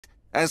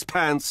as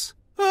pants.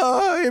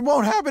 It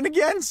won't happen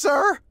again,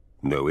 sir.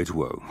 No, it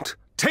won't.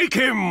 Take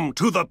him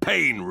to the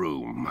pain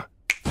room.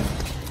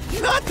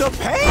 Not the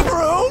pain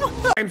room!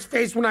 Grime's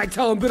face when I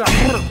tell him that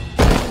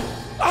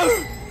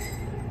I'm...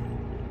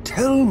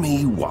 Tell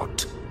me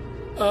what?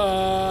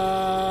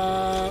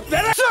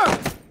 Sir!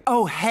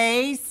 Oh,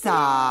 hey,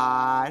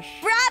 Sash.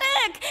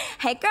 Braddock!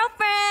 Hey,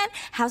 girlfriend.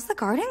 How's the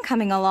garden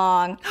coming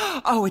along?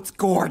 Oh, it's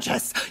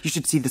gorgeous. You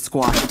should see the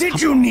squash.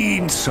 Did you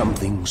need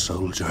something,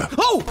 soldier?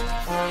 Oh!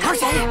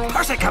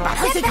 Percy, come back!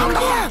 Percy, come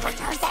back!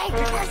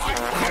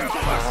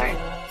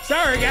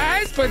 Sorry,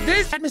 guys, but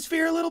this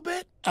atmosphere a little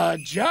bit. A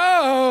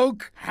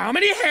joke. How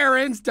many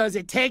herons does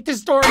it take to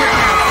storm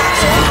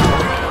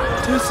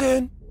a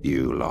Tucson.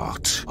 You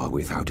lot are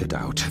without a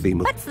doubt the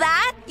most... What's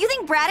that? You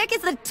think Braddock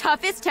is the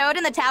toughest toad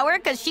in the tower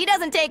because she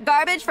doesn't take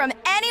garbage from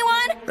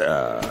anyone?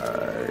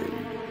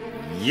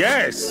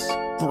 Yes!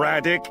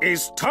 Braddock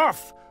is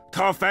tough.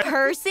 Tough as...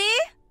 Percy?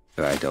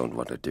 I don't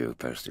want to do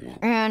Percy.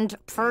 And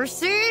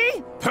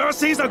Percy?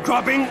 Percy's a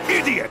grubbing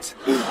idiot!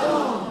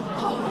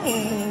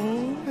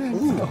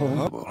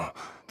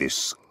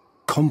 This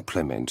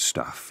compliment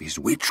stuff is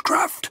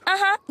witchcraft.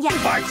 Yeah.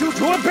 Invite you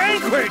to a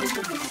banquet!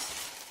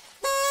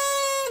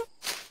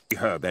 We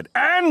heard that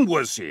Anne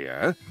was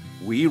here.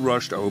 We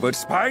rushed over.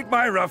 Despite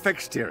my rough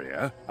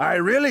exterior, I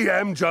really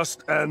am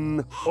just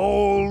an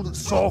old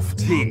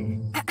softie.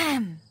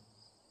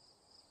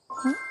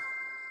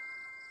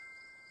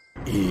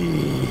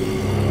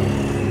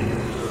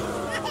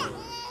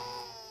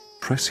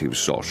 Impressive,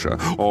 Sasha.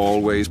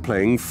 Always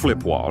playing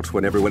flipwart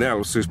when everyone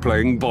else is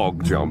playing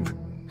bog jump.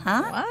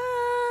 Huh?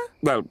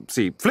 Well,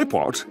 see,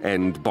 flipwart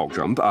and bog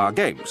jump are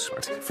games,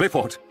 but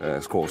flipwart,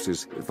 of course,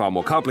 is far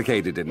more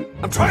complicated and...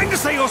 I'm trying to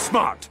say you're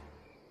smart!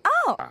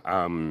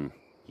 Oh.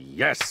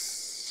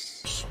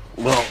 Yes.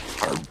 Well,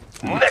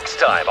 next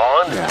time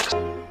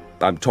on...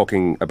 I'm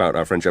talking about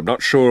our friendship.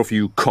 Not sure if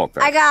you caught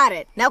that. I got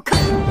it. Now come.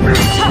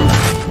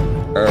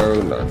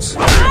 Oh, nuts.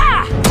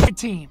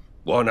 team?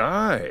 One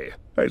eye.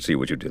 I see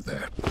what you did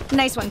there.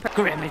 Nice one,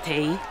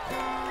 Grimity.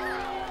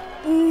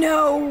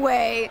 No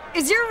way.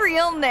 Is your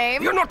real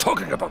name? You're not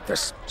talking about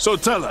this. So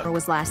tell her.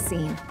 Was last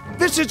seen.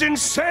 This is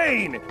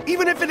insane.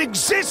 Even if it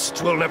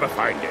exists, we'll never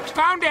find it.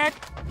 Found it.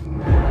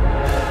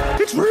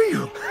 It's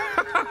real.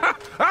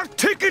 Our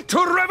ticket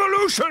to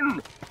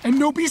revolution. And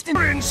no beast in...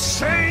 You're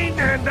insane,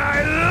 and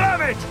I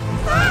love it.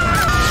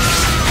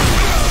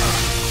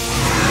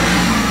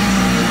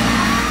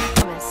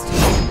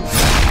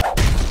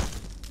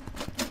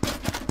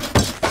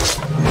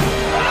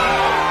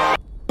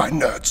 By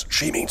nerds,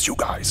 she means you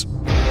guys.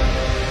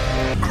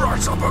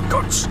 Grasshopper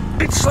guts.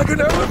 It's like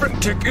an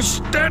elephant tick is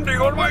standing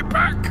on my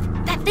back.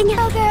 That thing,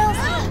 girls.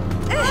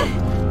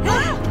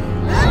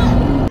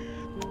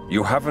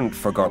 You haven't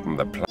forgotten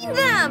the plan.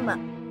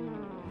 Them.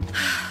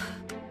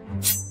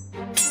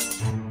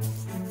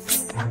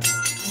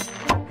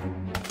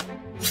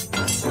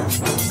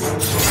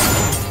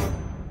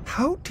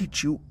 How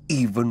did you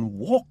even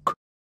walk?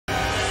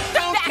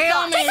 Don't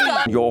kill me.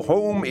 Your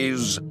home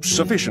is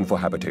sufficient for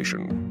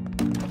habitation.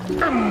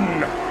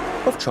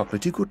 Of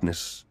chocolatey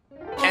goodness.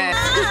 Human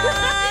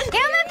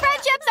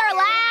friendships are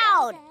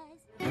loud.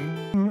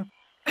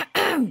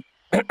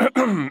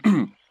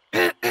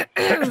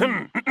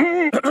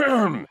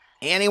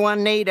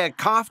 Anyone need a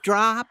cough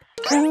drop?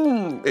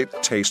 It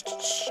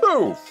tastes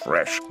so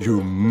fresh.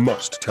 You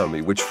must tell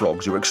me which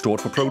frogs you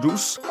extort for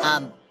produce.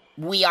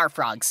 We are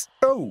frogs.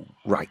 Oh,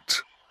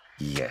 right.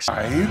 Yes.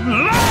 I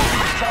love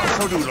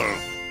Chocodoodle.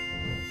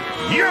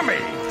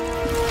 Yummy!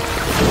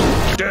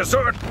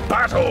 Dessert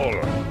battle!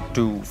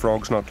 Do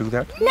frogs not do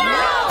that?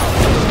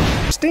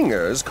 No!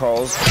 Stingers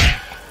cause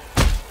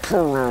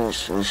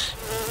paralysis.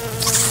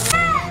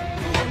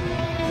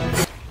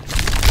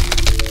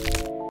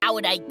 How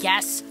would I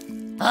guess?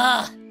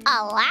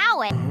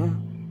 Allow it.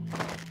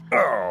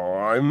 Oh,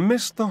 I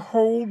missed the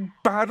whole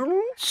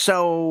battle?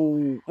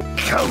 So...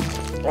 Count!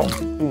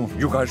 Oh,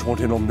 you guys want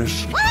in on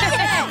this?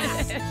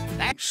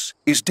 This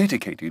is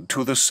dedicated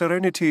to the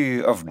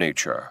serenity of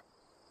nature.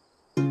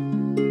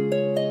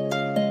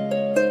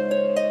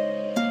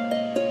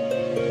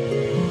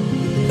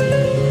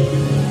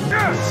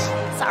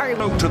 Yes! Sorry.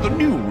 Hello to the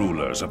new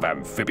rulers of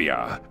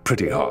Amphibia.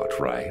 Pretty hard,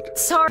 right?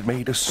 Sorry.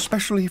 Made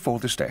especially for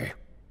this day.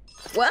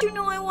 What? You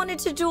know I wanted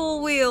to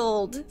dual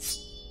wield.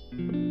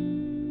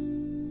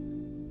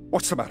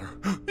 What's the matter?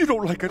 You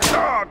don't like it?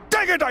 Ah,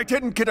 dang it, I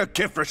didn't get a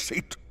gift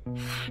receipt.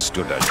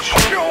 Stood a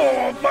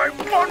oh, my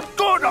one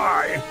good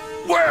eye!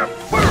 Where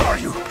are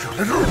you?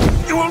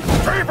 You will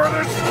pay for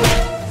this!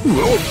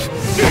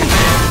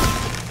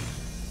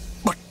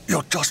 But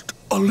you're just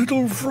a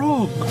little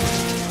frog.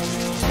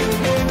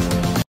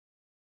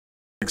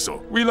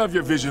 So, we love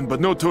your vision, but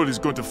no toad is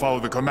going to follow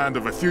the command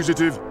of a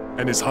fugitive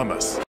and his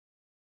hummus.